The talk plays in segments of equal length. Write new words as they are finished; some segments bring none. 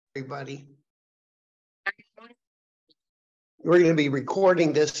Everybody. We're going to be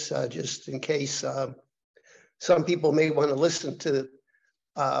recording this just in case some people may want to listen to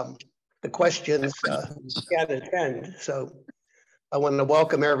the questions who can't attend. So I want to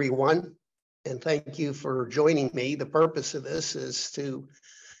welcome everyone and thank you for joining me. The purpose of this is to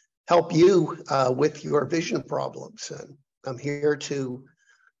help you with your vision problems. And I'm here to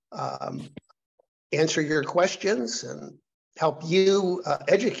answer your questions and help you,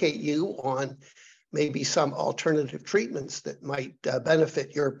 educate you on maybe some alternative treatments that might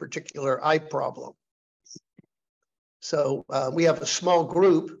benefit your particular eye problem. So we have a small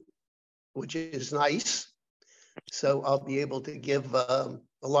group, which is nice. So I'll be able to give a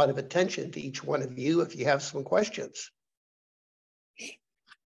lot of attention to each one of you if you have some questions.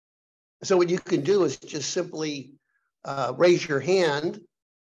 So what you can do is just simply raise your hand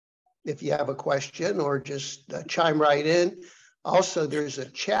if you have a question, or just chime right in. Also, there's a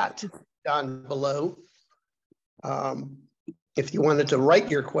chat down below. If you wanted to write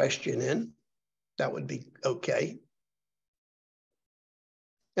your question in, that would be okay.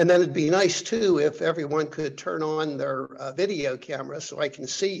 And then it'd be nice too if everyone could turn on their video camera so I can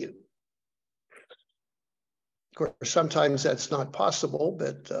see you. Of course, sometimes that's not possible,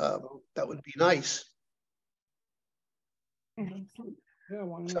 but that would be nice.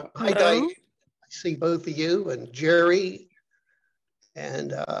 So, hi, Diane. I see both of you and Jerry,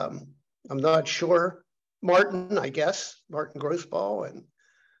 and I'm not sure, Martin, I guess, Martin Grossball, and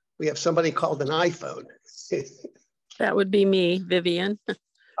we have somebody called an iPhone. That would be me, Vivian.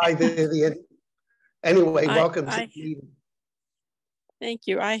 Hi, Vivian. Anyway, welcome to the meeting. Thank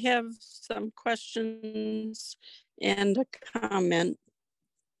you. I have some questions and a comment.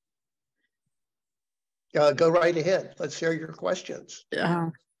 Go right ahead. Let's hear your questions.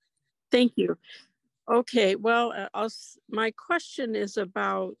 Thank you. Okay, well, my question is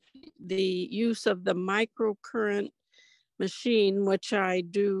about the use of the microcurrent machine, which I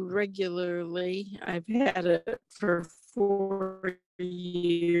do regularly. I've had it for 4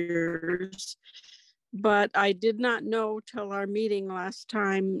 years, but I did not know till our meeting last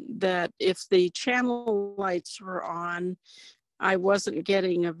time that if the channel lights were on, I wasn't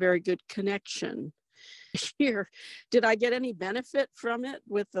getting a very good connection. Here, did I get any benefit from it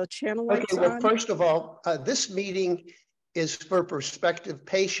with the channel lights on? On? First of all, this meeting is for prospective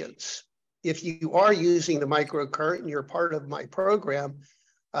patients. If you are using the microcurrent and you're part of my program,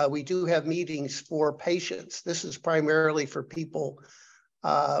 we do have meetings for patients. This is primarily for people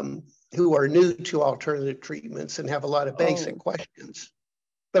who are new to alternative treatments and have a lot of basic questions.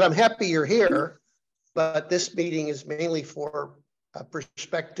 But I'm happy you're here, but this meeting is mainly for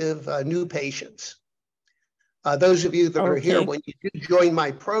prospective new patients. Those of you that are here, when you do join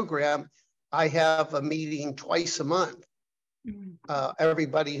my program, I have a meeting twice a month.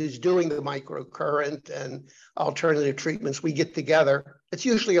 Everybody who's doing the microcurrent and alternative treatments, we get together. It's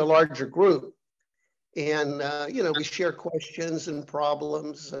usually a larger group. And, you know, we share questions and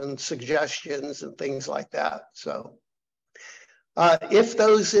problems and suggestions and things like that. So if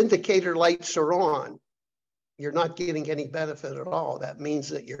those indicator lights are on, you're not getting any benefit at all. That means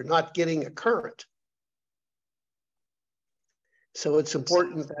that you're not getting a current. So it's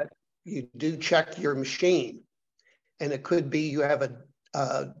important that you do check your machine. And it could be you have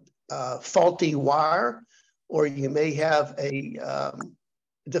a faulty wire, or you may have a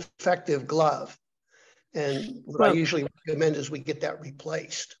defective glove. And what I usually recommend is we get that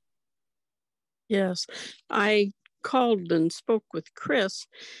replaced. Yes, I called and spoke with Chris.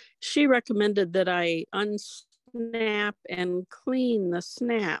 She recommended that I unsnap and clean the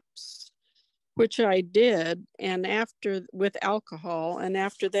snaps, which I did, and with alcohol, and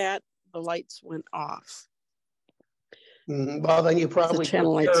after that, the lights went off. Well, then you probably the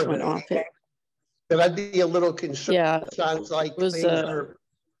channel lights went off. But I'd be a little concerned. Yeah, it sounds like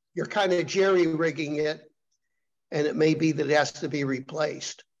you're kind of jerry-rigging it, and it may be that it has to be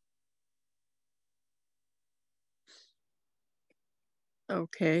replaced.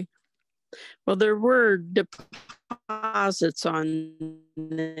 Okay. Well, there were deposits on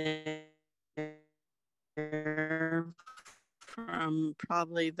there from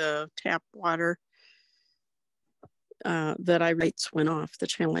probably the tap water that lights went off, the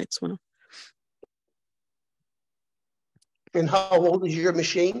channel lights went off. And how old is your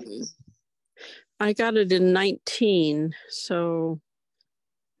machine? I got it in 19, so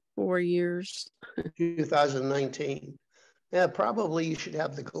 4 years. 2019. Yeah, probably you should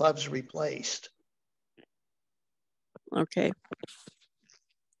have the gloves replaced. Okay.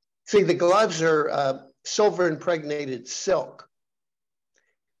 See, the gloves are silver impregnated silk.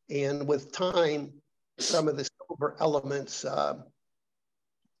 And with time, some of the silver elements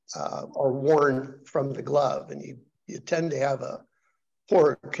are worn from the glove, and you tend to have a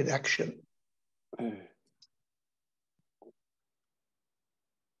poor connection.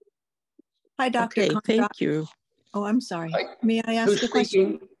 Hi, Dr. Okay, Kondrot. thank you. Oh, I'm sorry. Hi. May I ask Who's a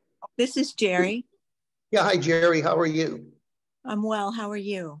question? speaking? This is Jerry. Yeah, hi, Jerry. How are you? I'm well. How are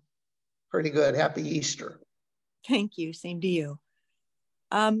you? Pretty good. Happy Easter. Thank you. Same to you.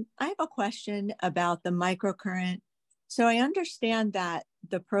 I have a question about the microcurrent. So I understand that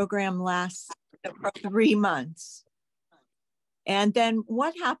the program lasts 3 months. And then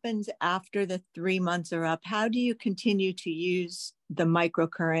what happens after the 3 months are up? How do you continue to use the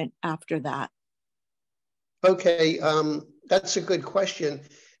microcurrent after that? Okay, that's a good question.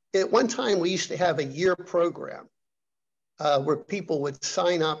 At one time, we used to have a year program where people would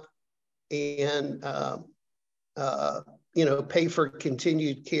sign up and pay for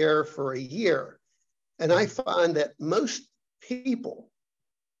continued care for a year. And I find that most people,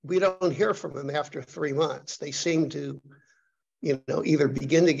 we don't hear from them after 3 months. They seem to, either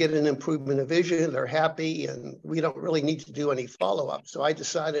begin to get an improvement of vision, they're happy, and we don't really need to do any follow-up. So I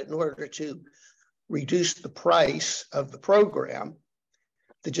decided, in order to reduce the price of the program,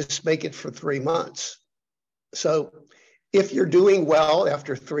 to just make it for 3 months. So if you're doing well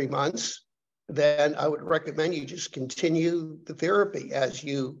after 3 months, then I would recommend you just continue the therapy as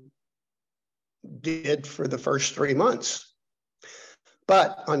you did for the first 3 months.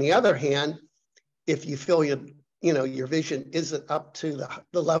 But on the other hand, if you feel your vision isn't up to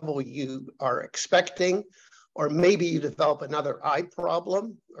the level you are expecting, or maybe you develop another eye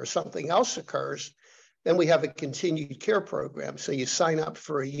problem or something else occurs, then we have a continued care program. So you sign up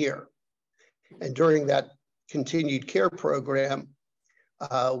for a year. And during that continued care program,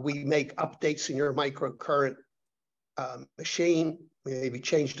 we make updates in your microcurrent machine. We maybe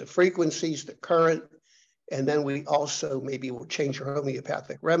change the frequencies, the current, and then we also maybe will change your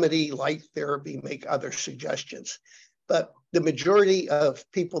homeopathic remedy, light therapy, make other suggestions. But the majority of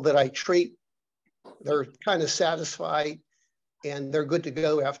people that I treat, they're kind of satisfied and they're good to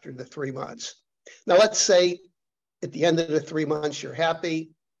go after the 3 months. Now, let's say at the end of the 3 months, you're happy,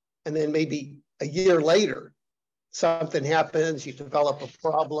 and then maybe a year later, something happens, you develop a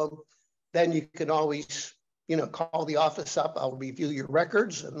problem, then you can always, call the office up. I'll review your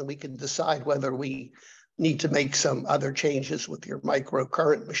records, and then we can decide whether we need to make some other changes with your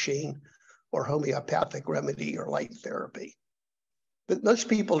microcurrent machine or homeopathic remedy or light therapy. But most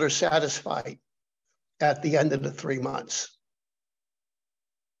people are satisfied at the end of the 3 months.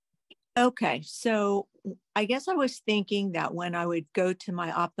 Okay, so I guess I was thinking that when I would go to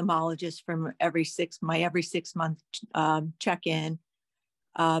my ophthalmologist from every 6 month check-in,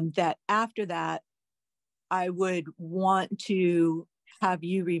 that after that, I would want to have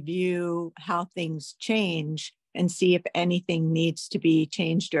you review how things change and see if anything needs to be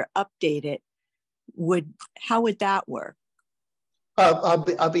changed or updated. How would that work?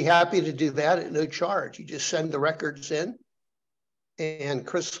 I'll be happy to do that at no charge. You just send the records in, and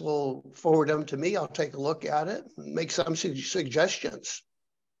Chris will forward them to me. I'll take a look at it and make some suggestions.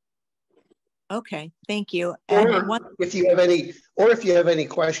 Okay, thank you. And if you have any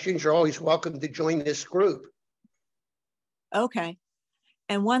questions, you're always welcome to join this group. Okay.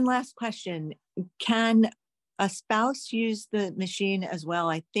 And one last question. Can a spouse use the machine as well?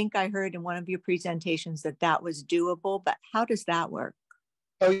 I think I heard in one of your presentations that was doable, but how does that work?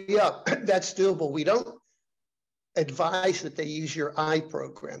 Oh yeah, that's doable. We don't advise that they use your eye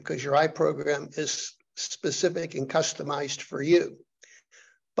program because your eye program is specific and customized for you.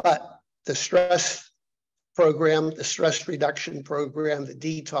 But the stress program, the stress reduction program, the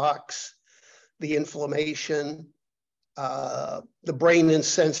detox, the inflammation, the brain and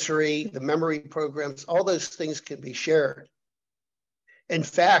sensory, the memory programs, all those things can be shared. In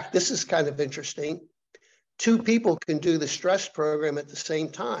fact, this is kind of interesting. 2 people can do the stress program at the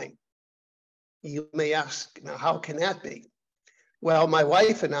same time. You may ask, now, how can that be? Well, my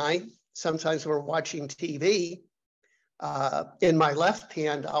wife and I, sometimes we're watching TV. In my left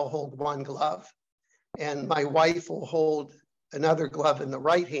hand, I'll hold one glove, and my wife will hold another glove in the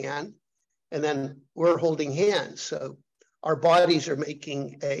right hand, and then we're holding hands. So our bodies are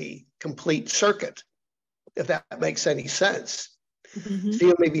making a complete circuit, if that makes any sense. Mm-hmm. So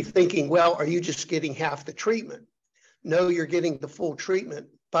you may be thinking, well, are you just getting half the treatment? No, you're getting the full treatment,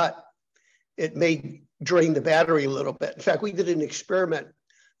 but it may drain the battery a little bit. In fact, we did an experiment,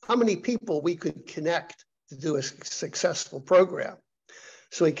 how many people we could connect to do a successful program.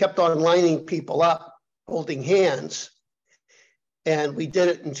 So we kept on lining people up, holding hands, and we did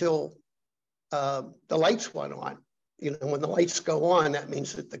it until the lights went on. When the lights go on, that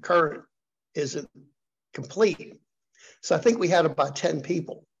means that the current isn't complete. So I think we had about 10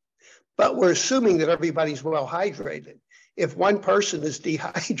 people. but we're assuming that everybody's well hydrated. If one person is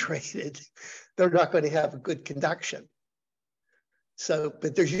dehydrated, they're not going to have a good conduction. So,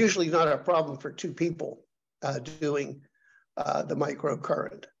 but there's usually not a problem for two people doing the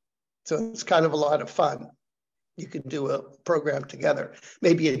microcurrent. So it's kind of a lot of fun. You can do a program together,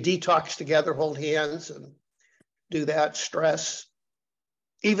 maybe a detox together, hold hands and do that, stress,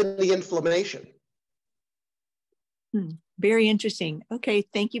 even the inflammation. Very interesting. Okay,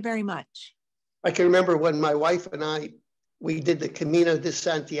 thank you very much. I can remember when my wife and I, we did the Camino de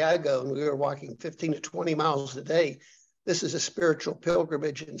Santiago, and we were walking 15 to 20 miles a day. This is a spiritual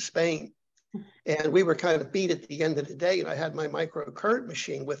pilgrimage in Spain. And we were kind of beat at the end of the day, and I had my microcurrent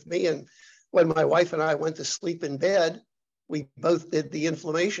machine with me. And when my wife and I went to sleep in bed, we both did the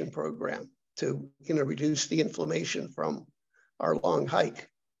inflammation program to, reduce the inflammation from our long hike.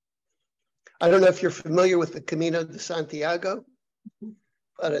 I don't know if you're familiar with the Camino de Santiago,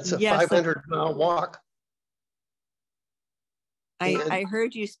 but it's a 500-mile walk. I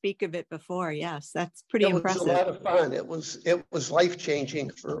heard you speak of it before. Yes, that's pretty impressive. It was a lot of fun. It was life-changing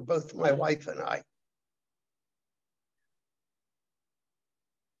for both my wife and I.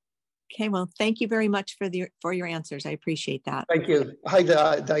 Okay, well, thank you very much for your answers. I appreciate that. Thank you. Hi,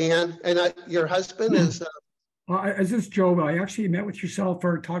 Diane. And your husband is... Well, this is Joe. I actually met with yourself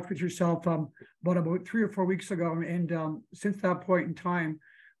or talked with yourself about 3 or 4 weeks ago. And since that point in time,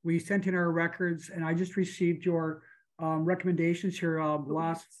 we sent in our records, and I just received your recommendations here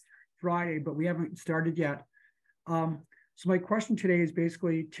last Friday, but we haven't started yet. So my question today is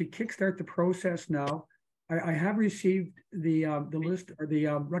basically to kickstart the process now. I have received the list or the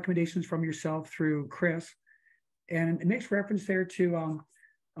recommendations from yourself through Chris, and it makes reference there to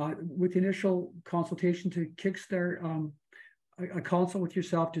with the initial consultation to kickstart a consult with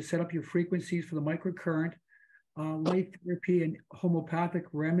yourself to set up your frequencies for the microcurrent, light therapy, and homeopathic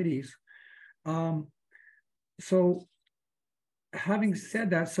remedies. So having said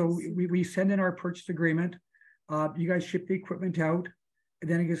that, so we send in our purchase agreement, you guys ship the equipment out, and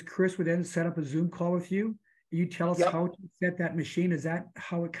then I guess Chris would then set up a Zoom call with you. You tell us how to set that machine. Is that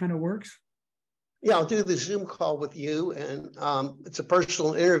how it kind of works? Yeah, I'll do the Zoom call with you, and it's a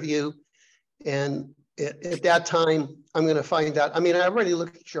personal interview. And at that time, I'm going to find out. I mean, I already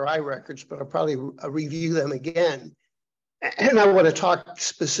looked at your eye records, but I'll probably review them again. And I want to talk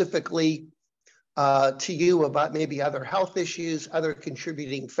specifically to you about maybe other health issues, other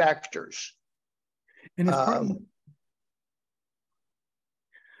contributing factors. And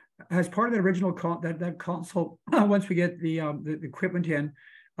as part of the original that consult, once we get the equipment in,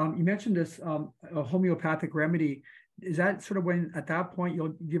 you mentioned this a homeopathic remedy. Is that sort of when, at that point,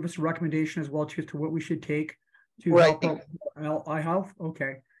 you'll give us a recommendation as well as to what we should take to help out eye health?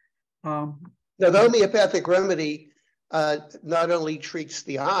 Okay. Now, the homeopathic remedy not only treats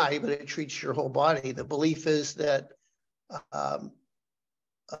the eye, but it treats your whole body. The belief is that,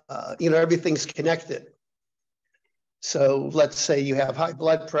 everything's connected. So let's say you have high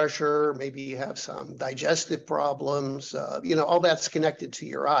blood pressure, maybe you have some digestive problems, all that's connected to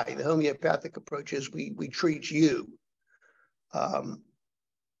your eye. The homeopathic approach is we treat you. So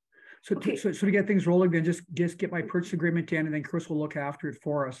to get things rolling, then just get my purchase agreement in, and then Chris will look after it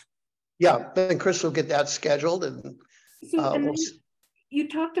for us. Yeah, then Chris will get that scheduled. And so you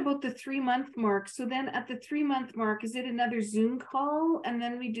talked about the 3-month mark. So then at the 3-month mark, is it another Zoom call? And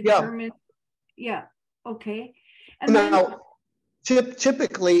then we determine, okay. And now,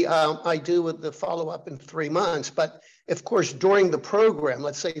 typically, I do with the follow-up in 3 months, but of course, during the program,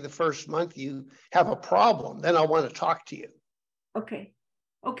 let's say the first month you have a problem, then I want to talk to you. Okay.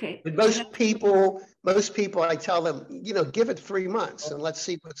 But most people, I tell them, give it 3 months and let's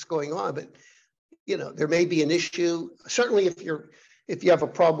see what's going on. But, there may be an issue. Certainly if you have a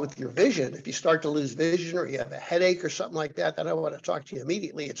problem with your vision, if you start to lose vision or you have a headache or something like that, then I want to talk to you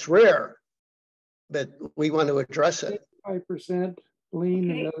immediately. It's rare, but we want to address it. 5%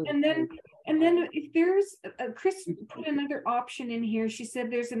 lean. Okay. And then if there's Chris put another option in here. She said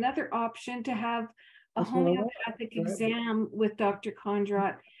there's another option to have a homeopathic exam with Dr.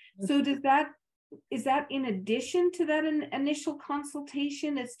 Kondrot. So is that in addition to that initial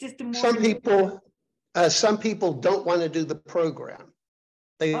consultation? It's just a more... Some people don't want to do the program.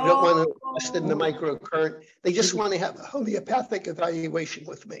 They don't want to invest in the microcurrent. They just want to have a homeopathic evaluation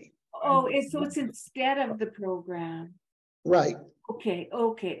with me. Oh, so it's instead of the program. Right. Okay,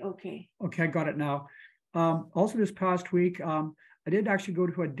 I got it now. Also this past week, I did actually go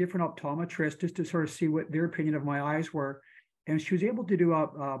to a different optometrist just to sort of see what their opinion of my eyes were. And she was able to do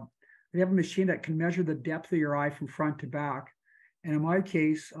they have a machine that can measure the depth of your eye from front to back. And in my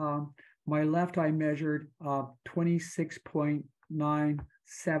case, my left eye measured 26.9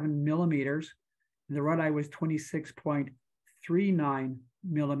 millimeters, and the right eye was 26.39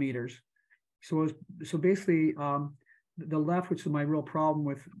 millimeters. So basically, the left, which is my real problem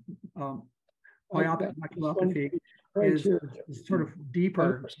with myopic maculopathy, is sort of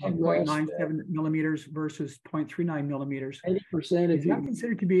deeper, 0.97 millimeters versus 0.39 millimeters. 80%. Is that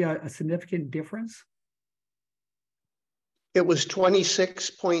considered to be a significant difference? It was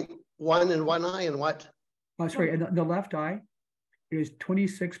 26.1 in one eye and what? Oh, sorry, in the left eye, it was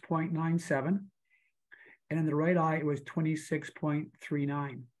 26.97. And in the right eye, it was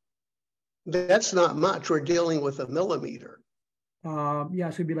 26.39. That's not much. We're dealing with a millimeter. Yeah,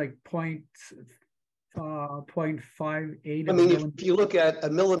 so it'd be like 0.58. I mean, if you look at a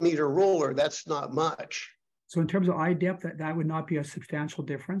millimeter ruler, that's not much. So in terms of eye depth, that would not be a substantial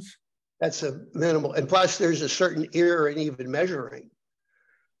difference? That's a minimal. And plus, there's a certain error in even measuring.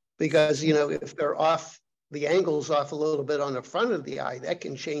 Because, you know, if they're off, the angle's off a little bit on the front of the eye, that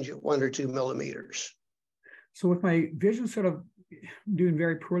can change it 1 or 2 millimeters. So with my vision sort of doing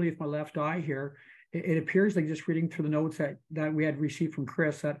very poorly with my left eye here, it appears like just reading through the notes that we had received from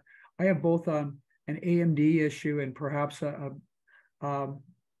Chris that I have both an AMD issue and perhaps a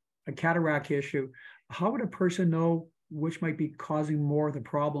cataract issue. How would a person know which might be causing more of the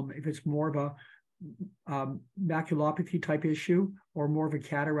problem? If it's more of a maculopathy type issue or more of a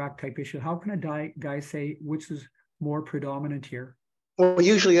cataract type issue? How can a guy say which is more predominant here? Well,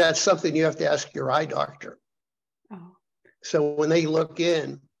 usually that's something you have to ask your eye doctor. Oh. So when they look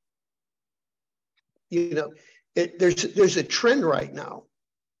in, you know, there's a trend right now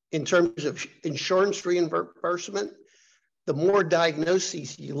in terms of insurance reimbursement. The more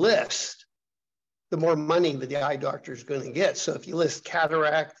diagnoses you list, the more money that the eye doctor is going to get. So if you list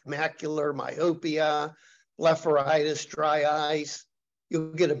cataract, macular, myopia, blepharitis, dry eyes,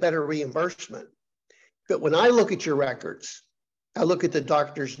 you'll get a better reimbursement. But when I look at your records, I look at the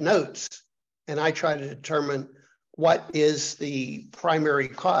doctor's notes and I try to determine what is the primary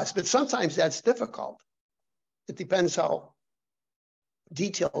cause. But sometimes that's difficult. It depends how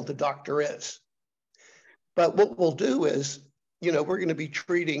detailed the doctor is. But what we'll do is, you know, we're going to be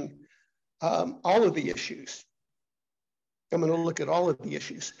treating all of the issues. I'm going to look at all of the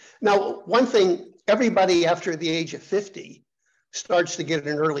issues. Now, one thing, everybody after the age of 50 starts to get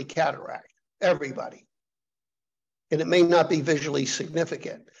an early cataract, everybody. And it may not be visually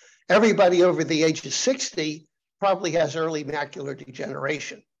significant. Everybody over the age of 60 probably has early macular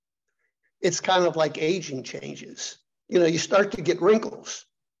degeneration. It's kind of like aging changes. You know, you start to get wrinkles.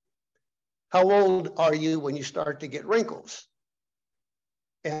 How old are you when you start to get wrinkles?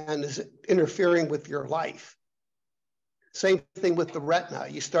 And is it interfering with your life? Same thing with the retina.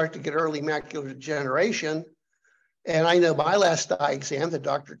 You start to get early macular degeneration. And I know my last eye exam, the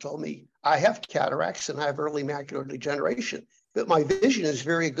doctor told me I have cataracts and I have early macular degeneration, but my vision is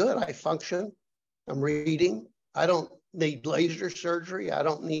very good. I function, I'm reading. I don't need laser surgery. I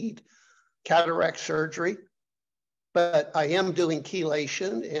don't need cataract surgery, but I am doing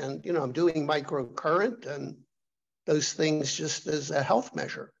chelation and, you know, I'm doing microcurrent and those things just as a health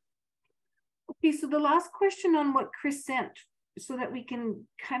measure. Okay, so the last question on what Chris sent so that we can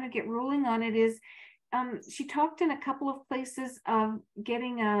kind of get rolling on it is, she talked in a couple of places of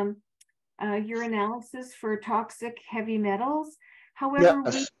getting urinalysis for toxic heavy metals. However,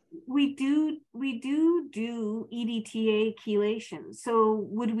 yes, we do EDTA chelation. So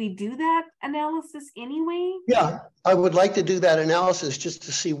would we do that analysis anyway? Yeah, I would like to do that analysis just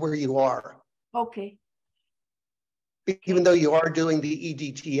to see where you are. Okay. Even though you are doing the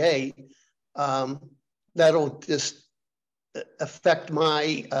EDTA, that'll just affect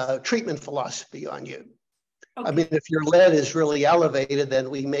my treatment philosophy on you. Okay. I mean, if your lead is really elevated, then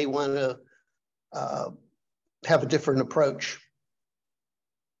we may want to have a different approach.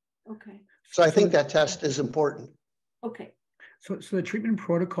 Okay. So I think that test is important. Okay. So the treatment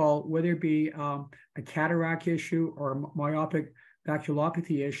protocol, whether it be a cataract issue or a myopic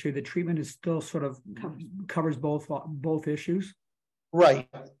maculopathy issue, the treatment is still sort of covers both issues? Right.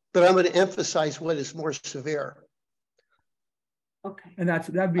 But I'm going to emphasize what is more severe. Okay. And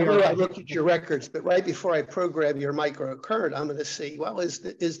that'd be. I looked at your records, but right before I program your microcurrent, I'm going to see, well, is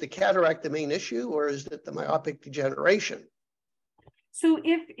the cataract the main issue or is it the myopic degeneration? So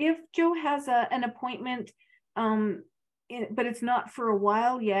if Joe has an appointment, but it's not for a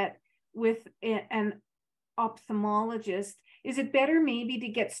while yet with an ophthalmologist, is it better maybe to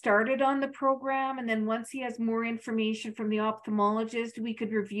get started on the program and then once he has more information from the ophthalmologist, we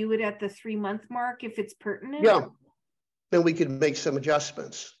could review it at the 3-month mark if it's pertinent? Yeah, then we can make some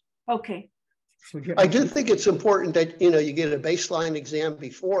adjustments. Okay. I do think it's important that, you know, you get a baseline exam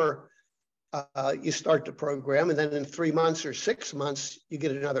before you start the program, and then in 3 months or 6 months, you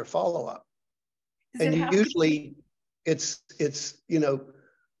get another follow-up. And usually it's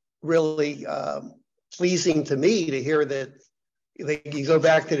really pleasing to me to hear that you go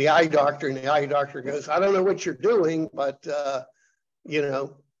back to the eye doctor and the eye doctor goes, I don't know what you're doing, but you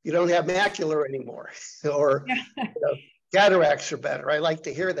don't have macular anymore, or cataracts are better. I like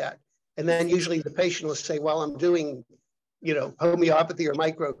to hear that. And then usually the patient will say, well, I'm doing homeopathy or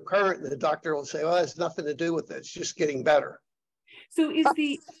microcurrent, and the doctor will say, well, it's nothing to do with it. It's just getting better. So is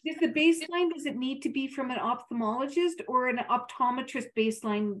the baseline, does it need to be from an ophthalmologist or an optometrist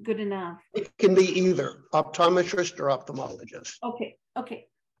baseline good enough? It can be either optometrist or ophthalmologist. Okay,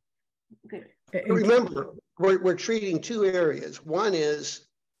 good. Remember, we're treating two areas. One is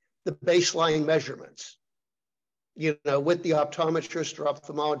the baseline measurements, with the optometrist or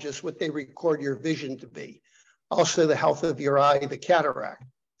ophthalmologist, what they record your vision to be. Also the health of your eye, the cataract.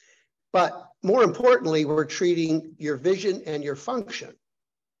 But more importantly, we're treating your vision and your function.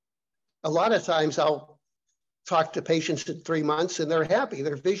 A lot of times I'll talk to patients in 3 months and they're happy,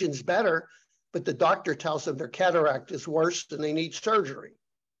 their vision's better, but the doctor tells them their cataract is worse and they need surgery.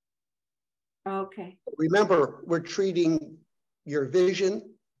 Okay. Remember, we're treating your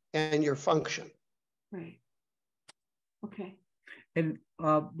vision and your function. Right. Okay. And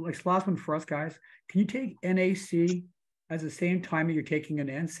like last one for us guys, can you take NAC at the same time that you're taking an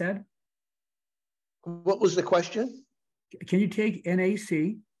NSAID? What was the question? Can you take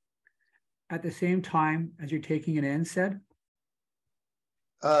NAC at the same time as you're taking an NSAID?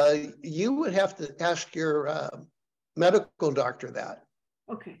 You would have to ask your medical doctor that.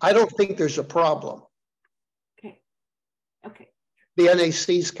 Okay. I don't think there's a problem. Okay. The NAC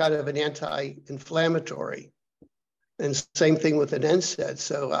is kind of an anti-inflammatory, and same thing with an NSAID.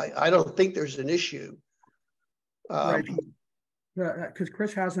 So I don't think there's an issue. Right. Because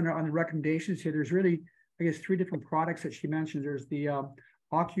Chris has on the recommendations here, there's really, I guess, 3 different products that she mentioned. There's the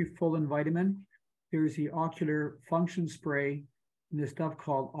Ocufullin vitamin, there's the ocular function spray, and this stuff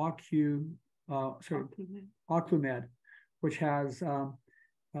called Ocumed, which has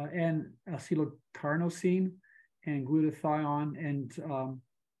N-acetylcarnosine and glutathione, and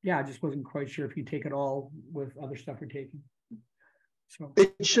I just wasn't quite sure if you take it all with other stuff you're taking. So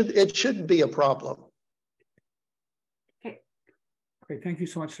it shouldn't be a problem. Okay, thank you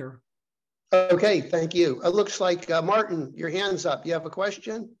so much, sir. Okay, thank you. It looks like Martin, your hand's up. You have a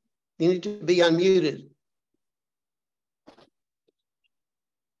question? You need to be unmuted.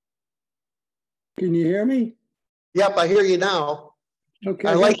 Can you hear me? Yep, I hear you now. Okay.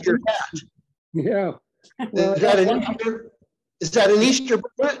 I like your hat. Yeah. Well, is that an Easter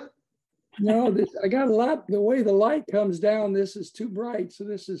bonnet? No, I got a lot. The way the light comes down, this is too bright. So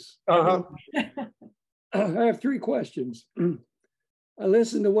this is. I have 3 questions. I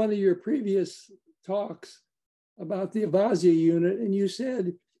listened to one of your previous talks about the Avasia unit, and you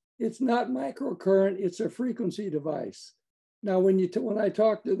said it's not microcurrent; it's a frequency device. Now, when I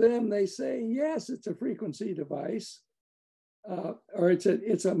talk to them, they say yes, it's a frequency device, or it's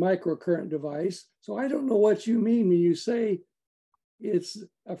a microcurrent device. So I don't know what you mean when you say it's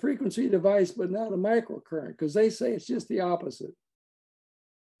a frequency device, but not a microcurrent, because they say it's just the opposite.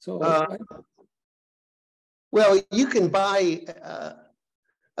 So, well, you can buy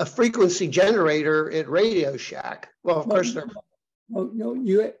a frequency generator at Radio Shack. Well, of course, no,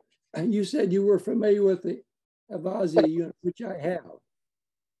 you said you were familiar with the Avasia unit, which I have,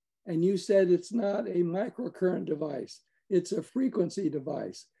 and you said it's not a microcurrent device; it's a frequency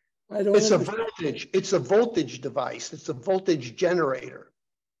device. I don't. It's a voltage. It's a voltage device. It's a voltage generator.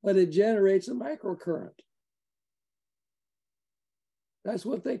 But it generates a microcurrent. That's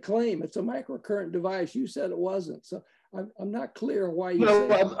what they claim. It's a microcurrent device. You said it wasn't. So I'm not clear why you said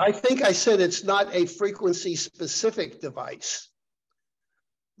that. I think I said it's not a frequency specific device.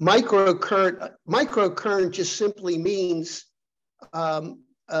 Microcurrent just simply means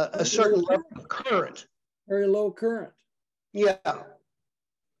a certain level of current. Very low current. Yeah.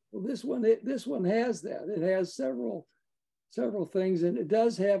 Well, this one has that. It has several things, and it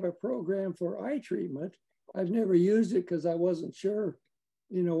does have a program for eye treatment. I've never used it because I wasn't sure,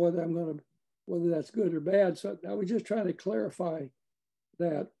 whether that's good or bad. So I was just trying to clarify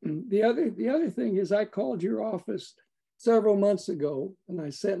that. The other thing is, I called your office several months ago and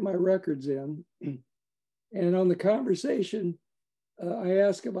I sent my records in, and on the conversation, I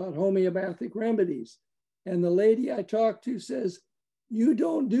asked about homeopathic remedies, and the lady I talked to says, you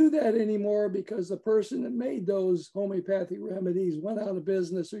don't do that anymore because the person that made those homeopathic remedies went out of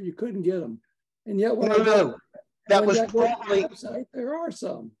business, or you couldn't get them. And yet when that was probably website, there are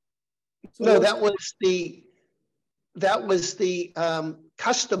some. So no, that was the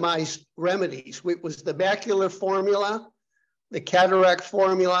customized remedies. It was the macular formula, the cataract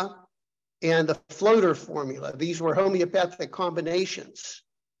formula, and the floater formula. These were homeopathic combinations.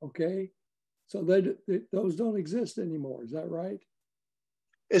 Okay. So those don't exist anymore, is that right?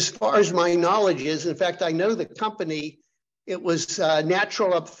 As far as my knowledge is, in fact, I know the company, it was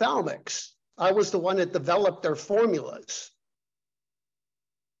Natural Ophthalmics. I was the one that developed their formulas.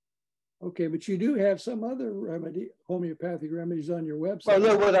 Okay, but you do have some other homeopathic remedies on your website. Well,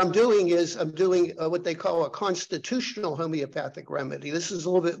 no, what I'm doing is I'm doing what they call a constitutional homeopathic remedy. This is a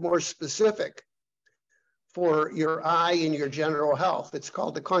little bit more specific for your eye and your general health. It's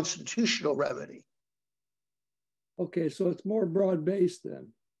called the constitutional remedy. Okay, so it's more broad-based then.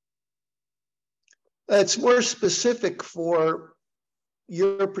 It's more specific for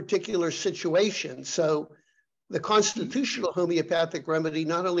your particular situation. So the constitutional homeopathic remedy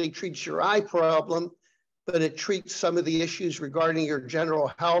not only treats your eye problem, but it treats some of the issues regarding your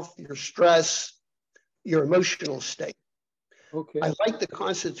general health, your stress, your emotional state. Okay. I like the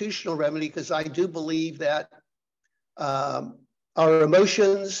constitutional remedy because I do believe that our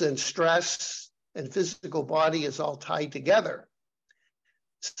emotions and stress and physical body is all tied together.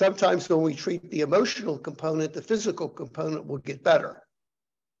 Sometimes when we treat the emotional component, the physical component will get better.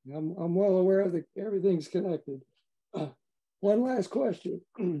 I'm well aware that everything's connected. One last question.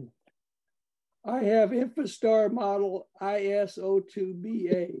 I have Infostar model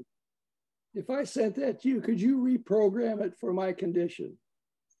IS02BA. If I sent that to you, could you reprogram it for my condition?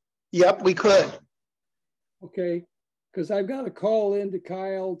 Yep, we could. Okay, because I've got to call in to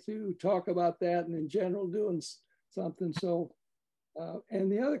Kyle to talk about that and in general doing something. So, and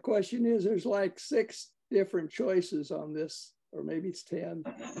the other question is, there's like 6 different choices on this, or maybe it's 10.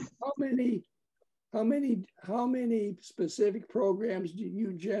 How many specific programs do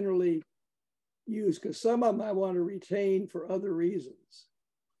you generally use? Because some of them I want to retain for other reasons.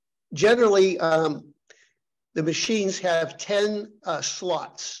 Generally, the machines have 10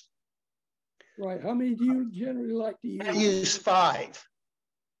 slots. Right. How many do you generally like to use? I use 5.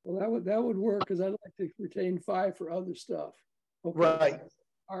 Well, that would work because I'd like to retain 5 for other stuff. Okay. Right.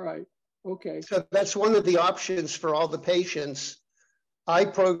 All right. Okay. So that's one of the options for all the patients. I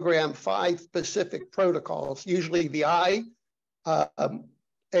program 5 specific protocols, usually the eye,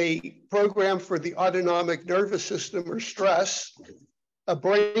 a program for the autonomic nervous system or stress, a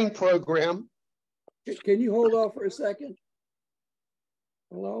brain program. Can you hold off for a second?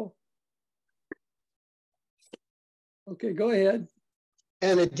 Hello? Okay, go ahead.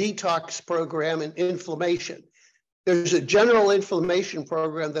 And a detox program and inflammation. There's a general inflammation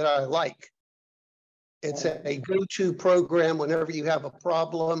program that I like. It's a go-to program whenever you have a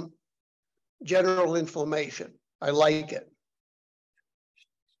problem. General inflammation. I like it.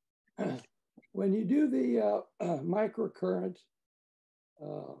 When you do the microcurrent,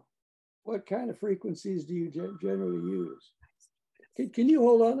 what kind of frequencies do you generally use? Can you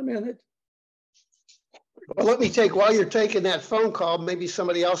hold on a minute? Well, let me take, while you're taking that phone call, maybe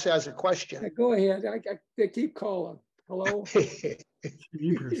somebody else has a question. Yeah, go ahead. I keep calling. Hello?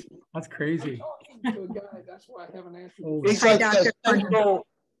 That's crazy. I'm talking to a guy. That's why I haven't answered. He's Hi, like Dr.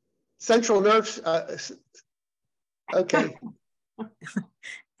 central nerves. Okay.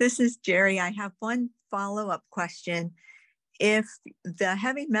 This is Jerry. I have one follow-up question. If the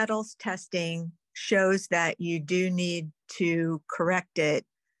heavy metals testing shows that you do need to correct it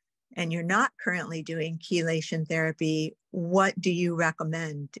and you're not currently doing chelation therapy, what do you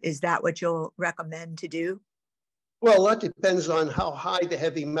recommend? Is that what you'll recommend to do? Well, that depends on how high the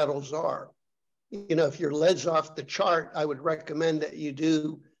heavy metals are. You know, if your lead's off the chart, I would recommend that you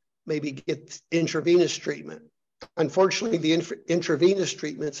do maybe get intravenous treatment. Unfortunately, the intravenous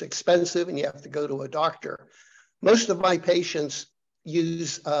treatment's expensive and you have to go to a doctor. Most of my patients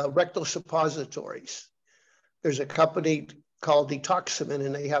use rectal suppositories. There's a company called Detoxamine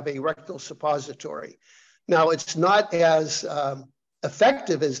and they have a rectal suppository. Now, it's not as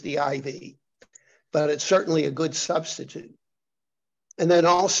effective as the IV, but it's certainly a good substitute. And then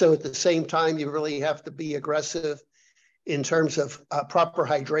also at the same time, you really have to be aggressive in terms of proper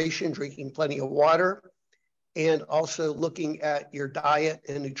hydration, drinking plenty of water, and also looking at your diet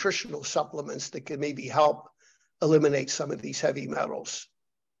and nutritional supplements that can maybe help eliminate some of these heavy metals.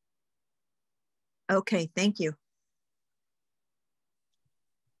 Okay, thank you.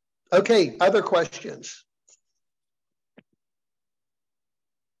 Okay, other questions?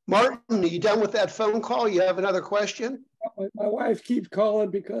 Martin, are you done with that phone call? You have another question? My wife keeps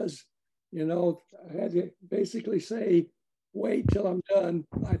calling because, you know, I had to basically say, wait till I'm done.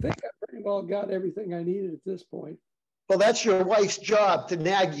 I think I pretty well got everything I needed at this point. Well, that's your wife's job to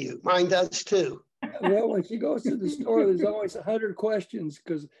nag you. Mine does too. Well, when she goes to the store, there's always 100 questions,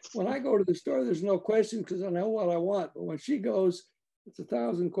 because when I go to the store, there's no questions because I know what I want. But when she goes, it's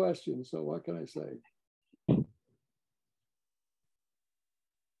 1,000 questions. So what can I say?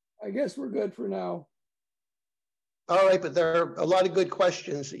 I guess we're good for now. All right, but there are a lot of good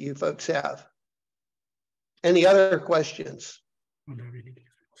questions that you folks have. Any other questions? So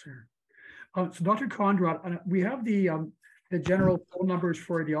Dr. Kondrot, we have the general phone numbers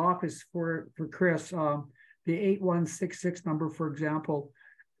for the office for Chris, the 8166 number, for example.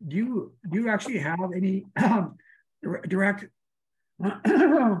 Do you actually have any direct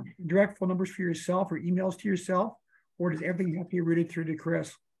phone numbers for yourself or emails to yourself, or does everything have to be routed through to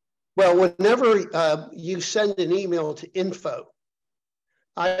Chris? Well, whenever you send an email to info,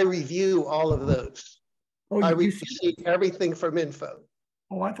 I review all of those. Oh, I receive everything from info.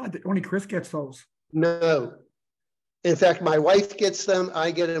 Oh, I thought that only Chris gets those. No. In fact, my wife gets them,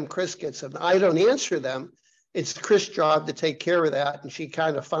 I get them, Chris gets them. I don't answer them. It's Chris' job to take care of that, and she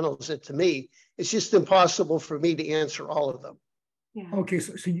kind of funnels it to me. It's just impossible for me to answer all of them. Yeah. Okay,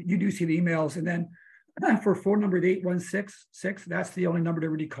 so you do see the emails, and then for phone number 8166, that's the only number to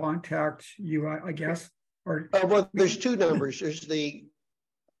really contact you, I guess. Or well, there's two numbers. There's the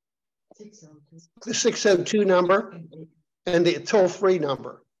 602 number and the toll-free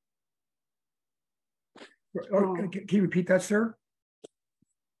number. Can you repeat that, sir?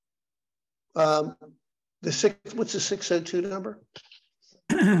 What's the 602 number?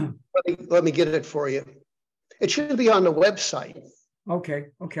 let me get it for you. It should be on the website. Okay,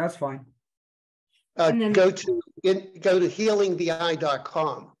 that's fine. Go to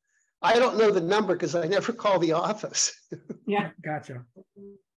healingbi.com. I don't know the number because I never call the office. Yeah. Gotcha.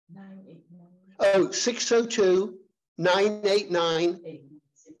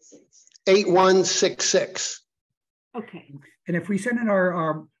 602-989-8166. Okay. And if we send in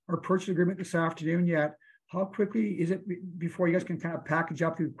our purchase agreement this afternoon yet, how quickly is it before you guys can kind of package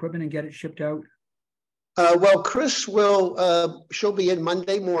up the equipment and get it shipped out? Well, Chris will, she'll be in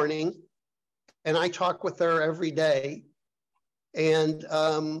Monday morning, and I talk with her every day. And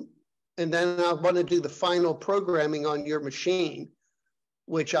then I want to do the final programming on your machine,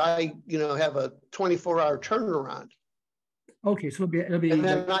 which I, have a 24-hour turnaround. Okay, so it'll be. And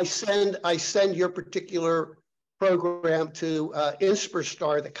then I send your particular program to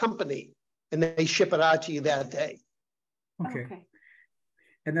Inspirastar, the company, and they ship it out to you that day. Okay.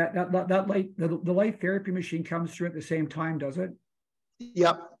 And the light therapy machine comes through at the same time, does it?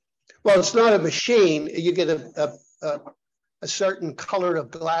 Yep. Well, it's not a machine. You get a certain color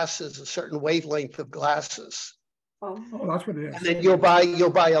of glasses, a certain wavelength of glasses. Oh, that's what it is. And then you'll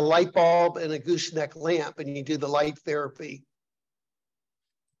buy a light bulb and a gooseneck lamp, and you do the light therapy.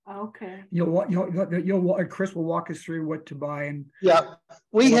 Okay. Chris will walk us through what to buy. And yeah,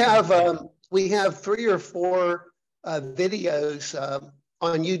 we have 3 or 4 videos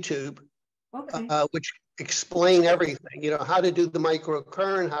on YouTube, okay. which explain everything. How to do the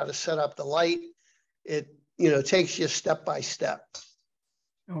microcurrent, how to set up the light. It takes you step by step.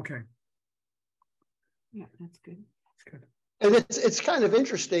 Okay. Yeah, that's good. That's good. And it's kind of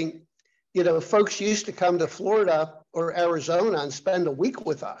interesting. Folks used to come to Florida or Arizona and spend a week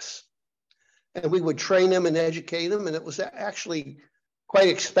with us, and we would train them and educate them. And it was actually quite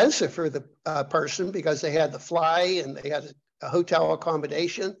expensive for the person because they had to fly and they had a hotel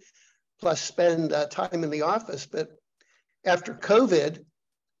accommodation, plus spend time in the office. But after COVID,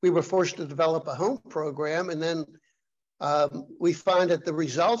 we were forced to develop a home program, and then we find that the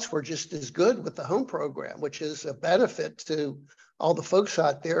results were just as good with the home program, which is a benefit to all the folks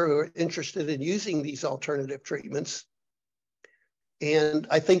out there who are interested in using these alternative treatments. And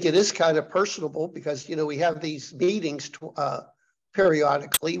I think it is kind of personable because, we have these meetings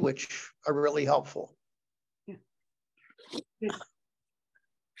periodically, which are really helpful. Yeah. Yeah.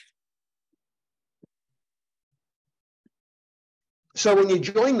 So when you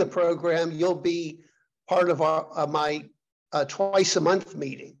join the program, you'll be part of my twice a month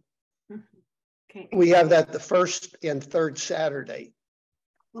meeting. Okay. We have that the first and third Saturday.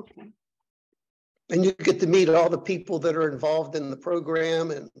 Okay. And you get to meet all the people that are involved in the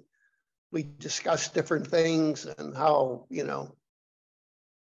program, and we discuss different things and how,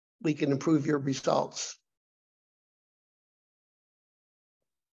 we can improve your results.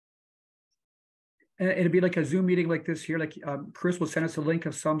 And it'll be like a Zoom meeting like this here, like Chris will send us a link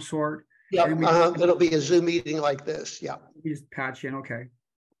of some sort. Yeah, it'll be a Zoom meeting like this, yeah. You just patch in, okay.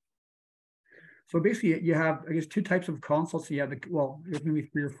 So basically you have, I guess, 2 types of consults. You have there's maybe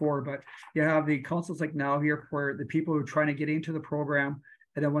 3 or 4, but you have the consults like now here for the people who are trying to get into the program.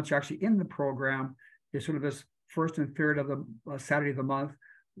 And then once you're actually in the program, there's sort of this first and third of the Saturday of the month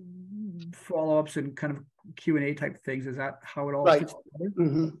follow-ups and kind of Q&A type things. Is that how it all Right. fits together?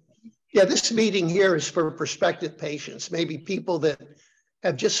 Mm-hmm. Yeah, this meeting here is for prospective patients, maybe people that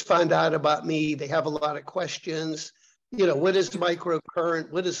have just found out about me. They have a lot of questions. You know, what is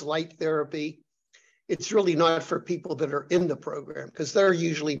microcurrent? What is light therapy? It's really not for people that are in the program because they're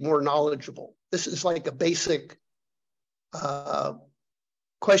usually more knowledgeable. This is like a basic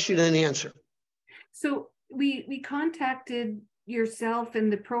question and answer. So we contacted yourself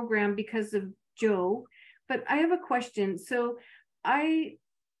and the program because of Joe, but I have a question. So I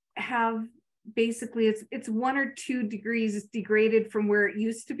have basically it's 1 or 2 degrees degraded from where it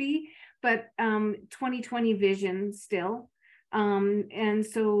used to be, but 20/20 vision still. And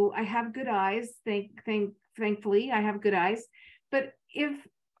so I have good eyes. Thankfully, I have good eyes. But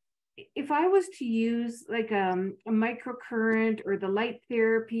if I was to use like a microcurrent or the light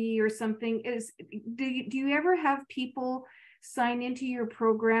therapy or something, do you ever have people sign into your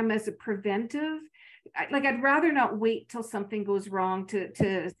program as a preventive? Like, I'd rather not wait till something goes wrong to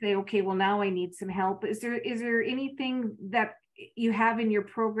say, okay, well, now I need some help. Is there anything that you have in your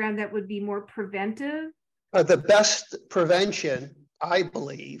program that would be more preventive? The best prevention, I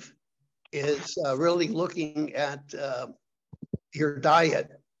believe, is really looking at your diet.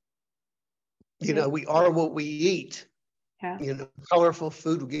 You know, we are what we eat. Yeah. You know, colorful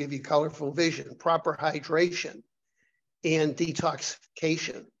food will give you colorful vision, proper hydration, and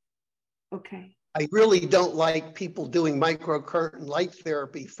detoxification. Okay. I really don't like people doing microcurrent and light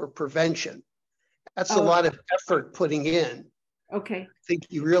therapy for prevention. That's a lot of effort putting in. Okay. I think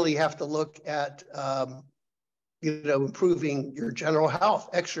you really have to look at, you know, improving your general health,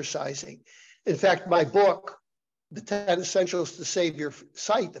 exercising. In fact, my book, The 10 Essentials to Save Your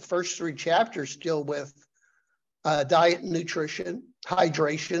Sight, the first 3 chapters deal with diet and nutrition,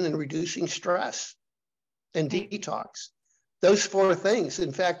 hydration, and reducing stress and detox. Those 4 things.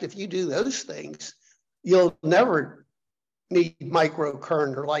 In fact, if you do those things, you'll never need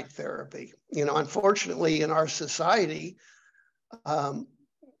microcurrent or light therapy. You know, unfortunately, in our society,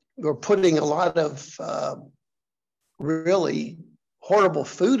 we're putting a lot of really horrible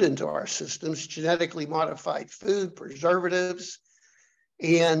food into our systems, genetically modified food, preservatives,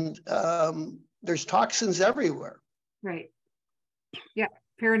 and there's toxins everywhere. Right. Yeah,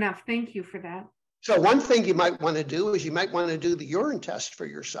 fair enough. Thank you for that. So one thing you might want to do is you might want to do the urine test for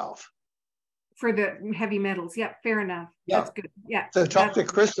yourself. For the heavy metals. Yeah, fair enough. Yeah. That's good. Yeah. So talk to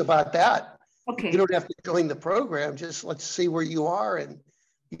Chris about that. Okay. You don't have to join the program. Just let's see where you are, and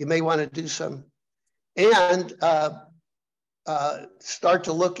you may want to do some, and start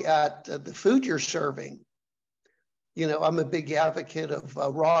to look at the food you're serving. You know, I'm a big advocate of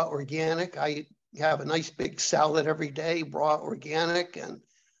raw organic. I have a nice big salad every day, raw organic, and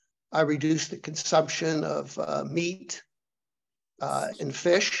I reduce the consumption of meat and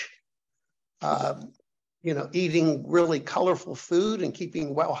fish. You know, eating really colorful food and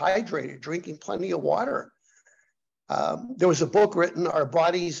keeping well hydrated, drinking plenty of water. There was a book written, Our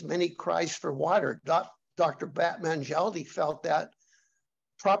Body's Many Cries for Water. Dr. Batmangeldi felt that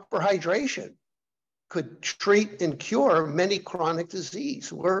proper hydration could treat and cure many chronic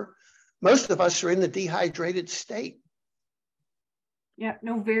disease. Most of us are in the dehydrated state. Yeah,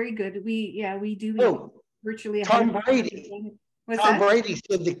 no, very good. We do virtually. Tom Brady.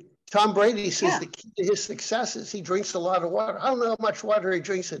 Tom Brady says the key to his success is he drinks a lot of water. I don't know how much water he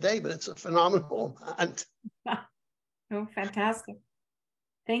drinks a day, but it's a phenomenal amount. Oh, fantastic.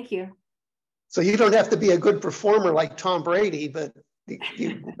 Thank you. So you don't have to be a good performer like Tom Brady, but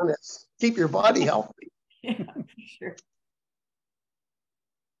you want to keep your body healthy. Yeah, for sure.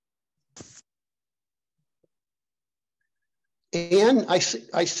 And I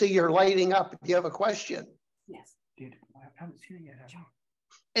see you're lighting up. Do you have a question? Yes. Dude, I haven't seen it yet.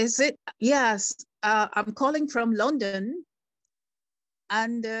 Is it? Yes. I'm calling from London.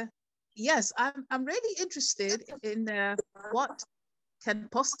 And yes, I'm really interested in what can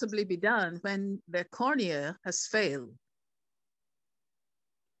possibly be done when the cornea has failed.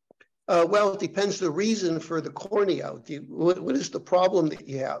 Well, it depends the reason for the cornea. What is the problem that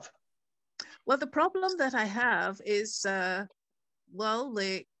you have? Well, the problem that I have is, I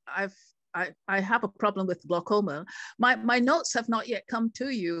have a problem with glaucoma. My notes have not yet come to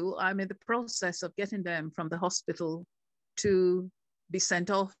you. I'm in the process of getting them from the hospital to be sent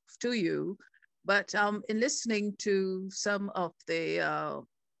off to you. But in listening to some of the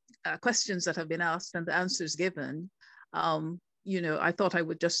questions that have been asked and the answers given, you know, I thought I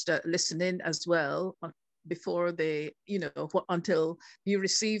would just listen in as well before they, you know, until you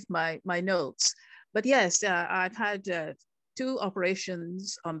receive my notes. But yes, I've had 2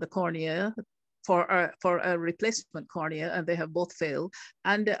 operations on the cornea. for a replacement cornea, and they have both failed.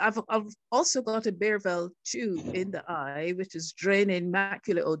 And I've also got a Beerville tube in the eye, which is draining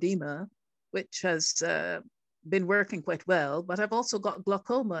macular edema, which has been working quite well, but I've also got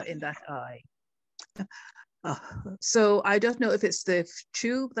glaucoma in that eye. So I don't know if it's the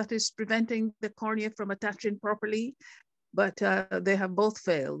tube that is preventing the cornea from attaching properly, but they have both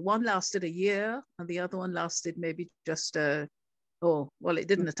failed. One lasted a year and the other one lasted maybe just, it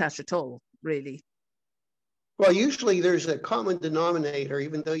didn't attach at all, really. Well, usually there's a common denominator,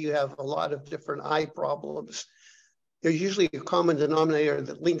 even though you have a lot of different eye problems. There's usually a common denominator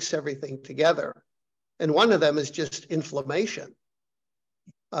that links everything together. And one of them is just inflammation.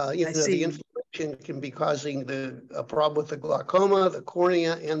 The inflammation can be causing a problem with the glaucoma, the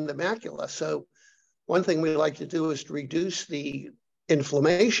cornea, and the macula. So one thing we like to do is to reduce the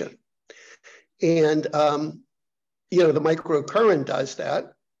inflammation. And, the microcurrent does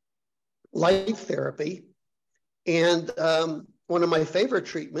that, light therapy. And one of my favorite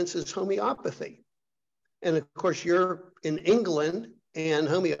treatments is homeopathy. And of course, you're in England, and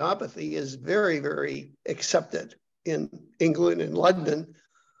homeopathy is very, very accepted in England and London.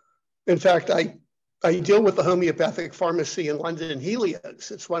 In fact, I deal with the homeopathic pharmacy in London,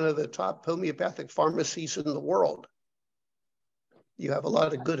 Helios. It's one of the top homeopathic pharmacies in the world. You have a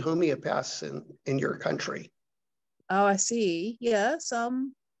lot of good homeopaths in your country. Oh, I see. Yes.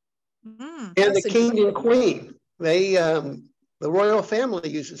 And the king and queen, the royal family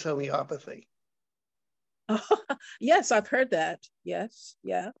uses homeopathy. Yes, I've heard that. Yes.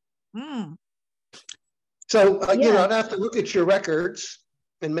 Yeah. So, I'd have to look at your records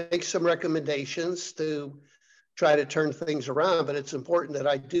and make some recommendations to try to turn things around. But it's important that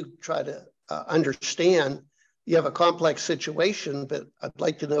I do try to understand. You have a complex situation, but I'd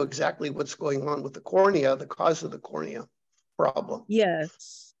like to know exactly what's going on with the cornea, the cause of the cornea problem.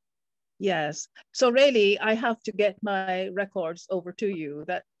 Yes. Yes. So really, I have to get my records over to you.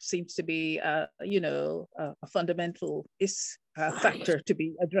 That seems to be, a fundamental factor to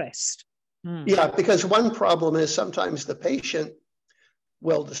be addressed. Yeah, because one problem is sometimes the patient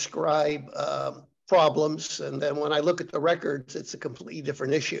will describe problems, and then when I look at the records, it's a completely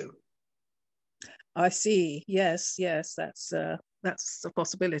different issue. I see. Yes, that's a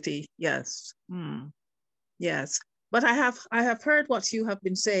possibility. Yes. Yes. But I have heard what you have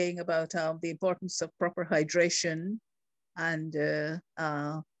been saying about the importance of proper hydration and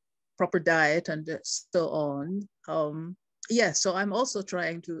proper diet and so on. So I'm also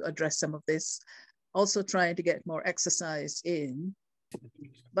trying to address some of this, also trying to get more exercise in.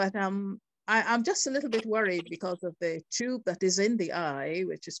 But I'm just a little bit worried because of the tube that is in the eye,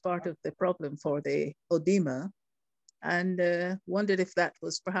 which is part of the problem for the edema. And wondered if that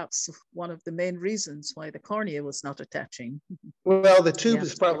was perhaps one of the main reasons why the cornea was not attaching. Well, the tube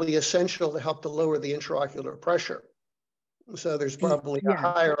is probably essential to help to lower the intraocular pressure. So there's probably a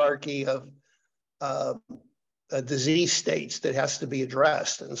hierarchy of disease states that has to be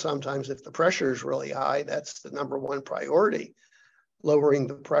addressed. And sometimes if the pressure is really high, that's the number one priority, lowering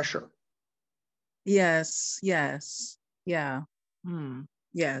the pressure. Yes. Yeah.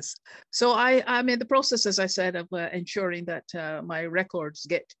 Yes. So I'm in the process, as I said, of ensuring that my records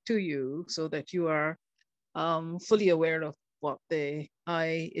get to you so that you are fully aware of what the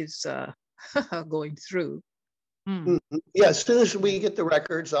eye is going through. Yeah, as soon as we get the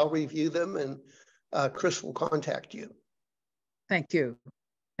records, I'll review them and Chris will contact you. Thank you.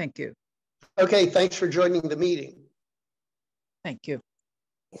 Thank you. Okay, thanks for joining the meeting. Thank you.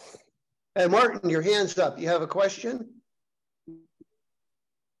 Hey, Martin, your hand's up. You have a question?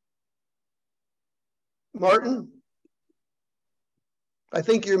 Martin? I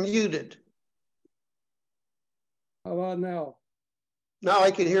think you're muted. How about now? Now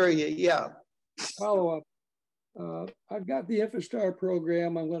I can hear you, yeah. Follow up. I've got the InfoStar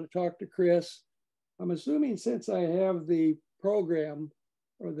program. I'm going to talk to Chris. I'm assuming since I have the program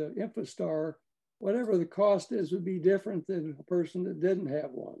or the InfoStar, whatever the cost is would be different than a person that didn't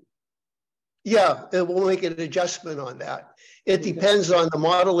have one. Yeah, we'll make an adjustment on that. It depends on the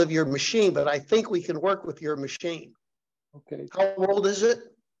model of your machine, but I think we can work with your machine. Okay. How old is it?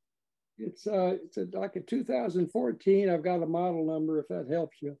 It's like a 2014. I've got a model number if that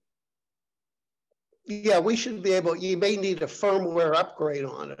helps you. Yeah, we should be able, you may need a firmware upgrade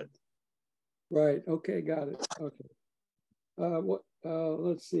on it. Right, okay, got it, okay.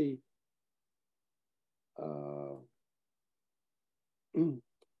 Let's see.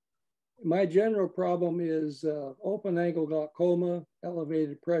 My general problem is open angle glaucoma,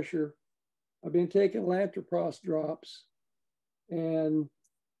 elevated pressure. I've been taking Lantropros drops and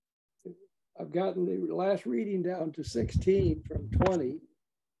I've gotten the last reading down to 16 from 20.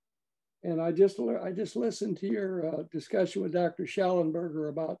 And I just listened to your discussion with Dr. Schallenberger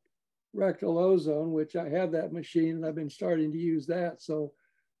about rectal ozone, which I have that machine and I've been starting to use that. So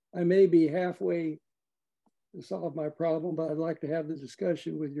I may be halfway to solve my problem, but I'd like to have the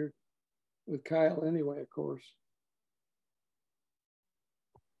discussion with Kyle anyway, of course.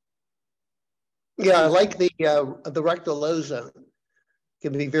 Yeah, I like the rectal ozone.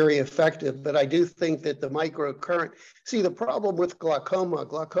 Can be very effective, but I do think that the microcurrent, see, the problem with glaucoma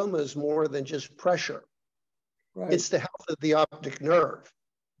is more than just pressure. Right. It's the health of the optic nerve.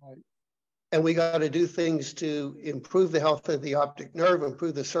 Right. And we got to do things to improve the health of the optic nerve,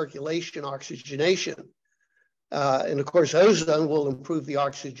 improve the circulation, oxygenation. And of course, ozone will improve the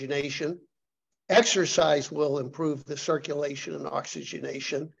oxygenation. Exercise will improve the circulation and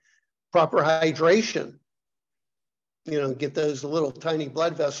oxygenation. Proper hydration, get those little tiny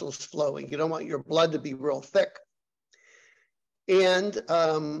blood vessels flowing. You don't want your blood to be real thick. And,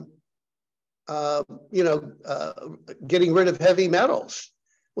 getting rid of heavy metals.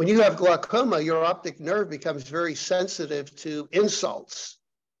 When you have glaucoma, your optic nerve becomes very sensitive to insults,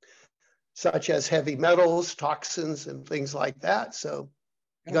 such as heavy metals, toxins, and things like that. So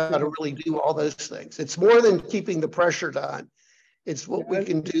you got to really do all those things. It's more than keeping the pressure down. It's what we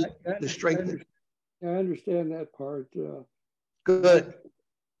can do to strengthen. I understand that part. Good.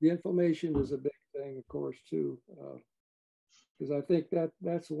 The inflammation is a big thing, of course, too, because I think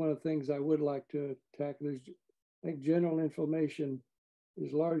that's one of the things I would like to tackle. I think general inflammation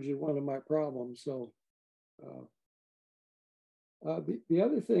is largely one of my problems. So the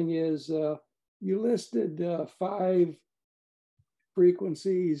other thing is you listed 5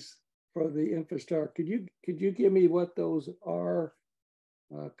 frequencies for the InfoStar. Could you give me what those are?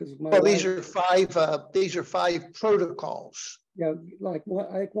 Because these are 5 protocols. Yeah, like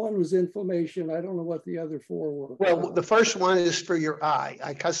one was inflammation. I don't know what the other 4 were. Well, the first one is for your eye.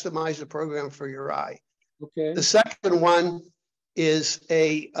 I customized the program for your eye. Okay. The second one is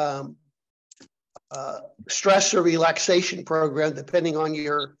a stress or relaxation program, depending on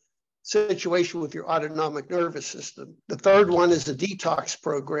your situation with your autonomic nervous system. The third one is a detox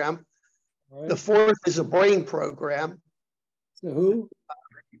program. Right. The fourth is a brain program. So who?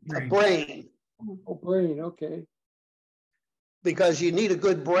 A brain. Oh, brain, okay. Because you need a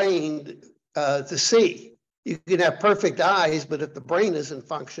good brain to see. You can have perfect eyes, but if the brain isn't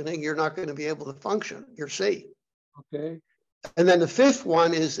functioning, you're not going to be able to function, or see. Okay. And then the fifth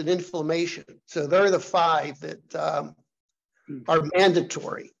one is an inflammation. So they're the 5 that are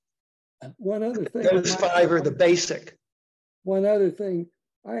mandatory. One other thing. Those 5 are the basic. One other thing,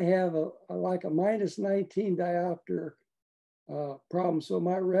 I have a -19 diopter problem. So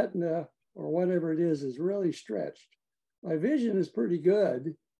my retina or whatever it is really stretched. My vision is pretty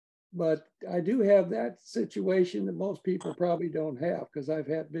good, but I do have that situation that most people probably don't have because I've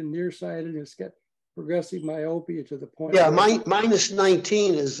been nearsighted and it's got progressive myopia to the point. Yeah,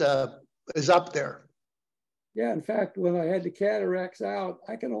 -19 is up there. Yeah, in fact, when I had the cataracts out,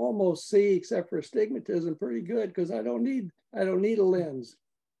 I can almost see, except for astigmatism, pretty good because I don't need a lens.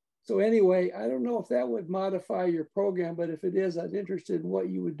 So anyway, I don't know if that would modify your program, but if it is, I'm interested in what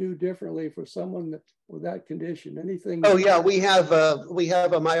you would do differently for someone with that condition. Anything? Oh yeah, we have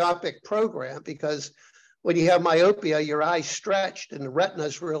a myopic program because when you have myopia, your eye's stretched and the retina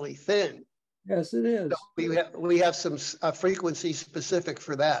is really thin. Yes, it is. So we have some frequency specific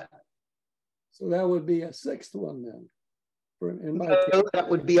for that. So that would be a 6th one then. That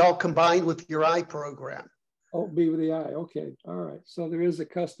would be all combined with your eye program. Oh, be with the eye. Okay. All right. So there is a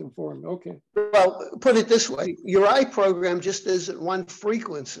custom form. Okay. Well, put it this way. Your eye program just isn't one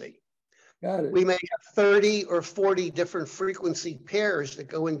frequency. Got it. We may have 30 or 40 different frequency pairs that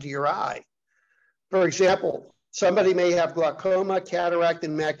go into your eye. For example, somebody may have glaucoma, cataract,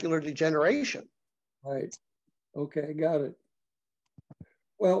 and macular degeneration. Right. Okay. Got it.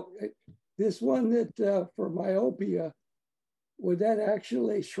 Well, this one that for myopia, would that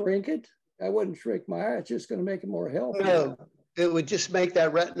actually shrink it? I wouldn't shrink my eye. It's just going to make it more healthy. No, it would just make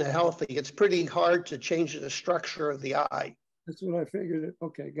that retina healthy. It's pretty hard to change the structure of the eye. That's what I figured.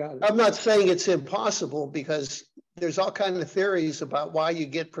 Okay, got it. I'm not saying it's impossible because there's all kinds of theories about why you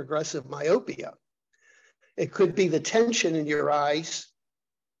get progressive myopia. It could be the tension in your eyes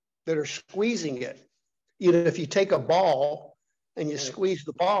that are squeezing it. If you take a ball and you squeeze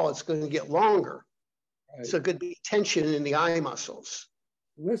the ball, it's going to get longer. Right. So it could be tension in the eye muscles.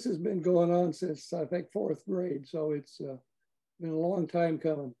 This has been going on since, I think, 4th grade. So it's been a long time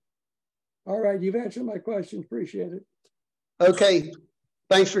coming. All right. You've answered my question. Appreciate it. Okay.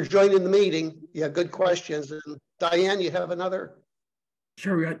 Thanks for joining the meeting. Yeah, good questions. And Diane, you have another?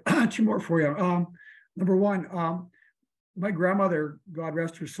 Sure. We got 2 more for you. Number 1, my grandmother, God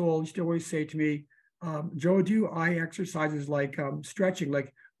rest her soul, used to always say to me, Joe, do eye exercises like stretching,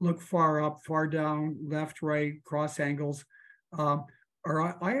 like look far up, far down, left, right, cross angles. Are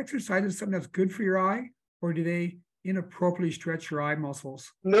eye exercises something that's good for your eye, or do they inappropriately stretch your eye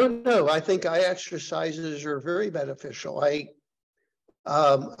muscles? No, I think eye exercises are very beneficial. I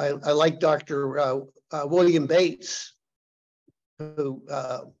like Dr. William Bates, who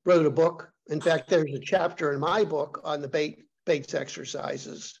wrote a book. In fact, there's a chapter in my book on the Bates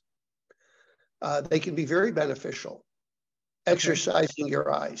exercises. They can be very beneficial, exercising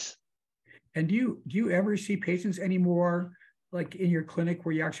your eyes. And do you ever see patients anymore, like in your clinic,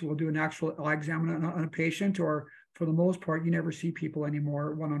 where you actually will do an actual eye exam on a patient, or for the most part, you never see people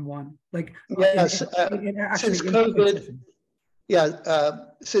anymore one-on-one? Like yes, since COVID,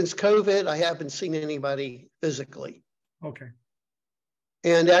 since COVID, I haven't seen anybody physically. Okay.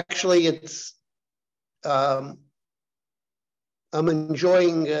 And actually, it's I'm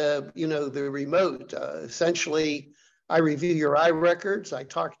enjoying the remote. Essentially, I review your eye records, I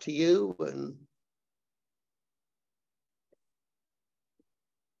talk to you, and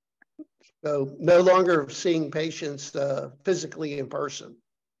so no longer seeing patients physically in person.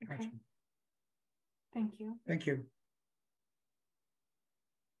 Okay. Thank you. Thank you.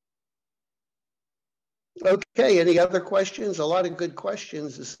 Okay, any other questions? A lot of good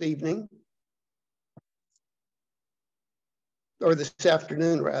questions this evening. Or this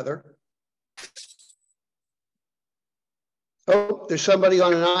afternoon, rather. Oh, there's somebody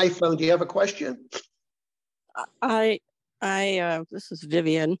on an iPhone. Do you have a question? This is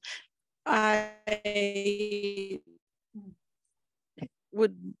Vivian. I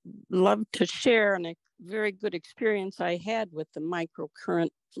would love to share a very good experience I had with the microcurrent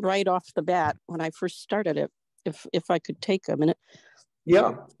right off the bat when I first started it, if I could take a minute.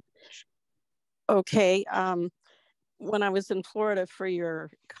 Yeah. Okay. When I was in Florida for your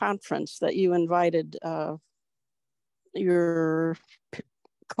conference that you invited your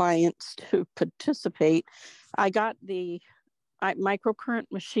clients to participate, I got the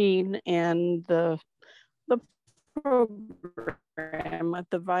microcurrent machine and the program with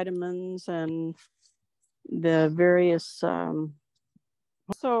the vitamins and the various.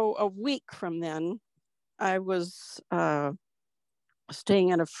 So a week from then, I was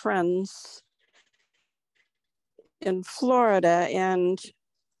staying at a friend's in Florida and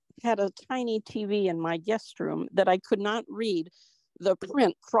had a tiny TV in my guest room that I could not read the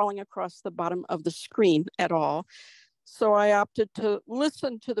print crawling across the bottom of the screen at all. So I opted to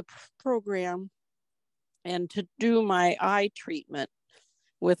listen to the program and to do my eye treatment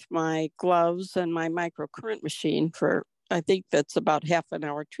with my gloves and my microcurrent machine for, I think that's about half an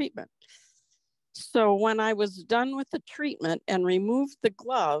hour treatment. So when I was done with the treatment and removed the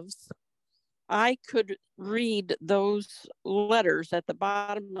gloves, I could read those letters at the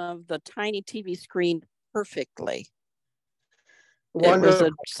bottom of the tiny TV screen perfectly. Wonderful.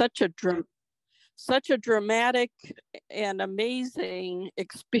 It was such a dramatic and amazing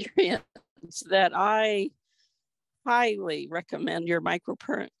experience that I highly recommend your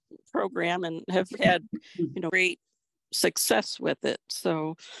microcurrent program and have had, great success with it.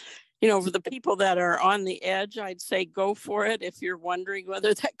 So, for the people that are on the edge, I'd say go for it. If you're wondering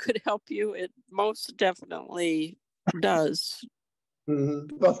whether that could help you, it most definitely does.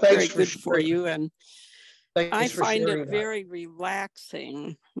 Mm-hmm. Well, thanks very good for you. And I find it that. very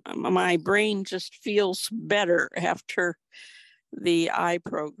relaxing. My brain just feels better after the eye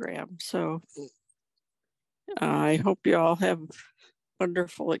program. So I hope you all have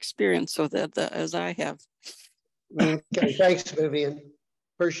wonderful experience with it as I have. Okay, thanks, Vivian.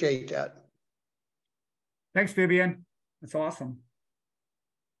 Appreciate that. Thanks, Vivian. That's awesome.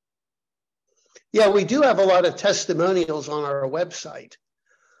 Yeah, we do have a lot of testimonials on our website.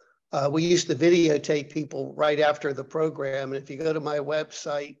 We used to videotape people right after the program. And if you go to my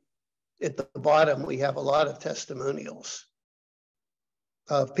website, at the bottom, we have a lot of testimonials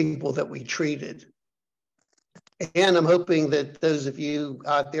of people that we treated. And I'm hoping that those of you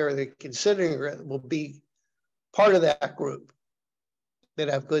out there that are considering it will be part of that group that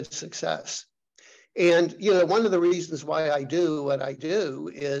have good success. And, one of the reasons why I do what I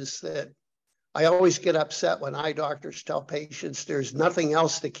do is that I always get upset when eye doctors tell patients there's nothing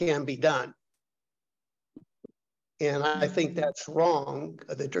else that can be done. And I think that's wrong,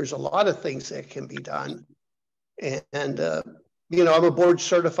 that there's a lot of things that can be done. And I'm a board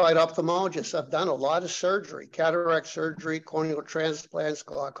certified ophthalmologist. I've done a lot of surgery, cataract surgery, corneal transplants,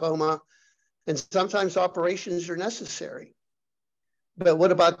 glaucoma, and sometimes operations are necessary. But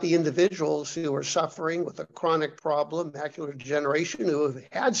what about the individuals who are suffering with a chronic problem, macular degeneration, who have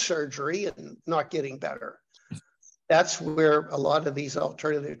had surgery and not getting better? that's where a lot of these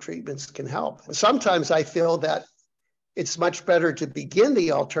alternative treatments can help. And sometimes I feel that it's much better to begin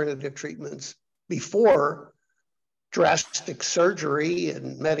the alternative treatments before drastic surgery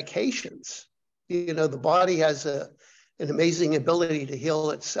and medications. You know, the body has an amazing ability to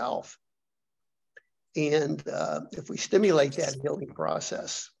heal itself. And if we stimulate that healing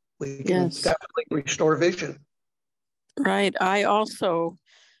process, we can definitely restore vision. Right. I also,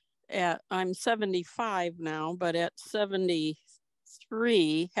 I'm 75 now, but at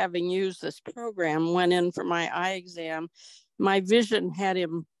 73, having used this program, went in for my eye exam. My vision had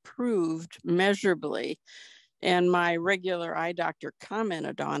improved measurably. And my regular eye doctor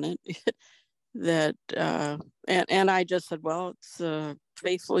commented on it that, and I just said, well, it's a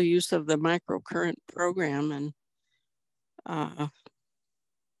faithful use of the microcurrent program. And,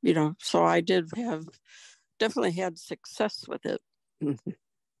 you know, so I definitely had success with it.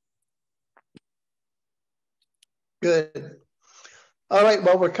 Good. All right,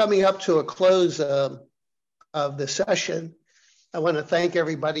 well, we're coming up to a close of the session. I want to thank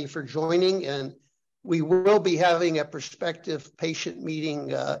everybody for joining, and we will be having a prospective patient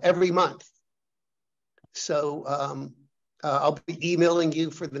meeting every month. So I'll be emailing you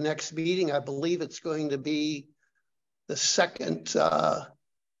for the next meeting. I believe it's going to be the second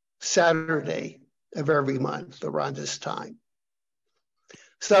Saturday of every month around this time.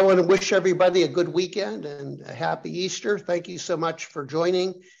 So I want to wish everybody a good weekend and a happy Easter. Thank you so much for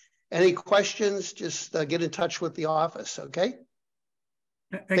joining. Any questions, just get in touch with the office, okay?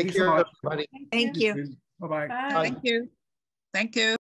 Thank you so much. Everybody. Thank you. Bye-bye. Bye. Thank you. Thank you.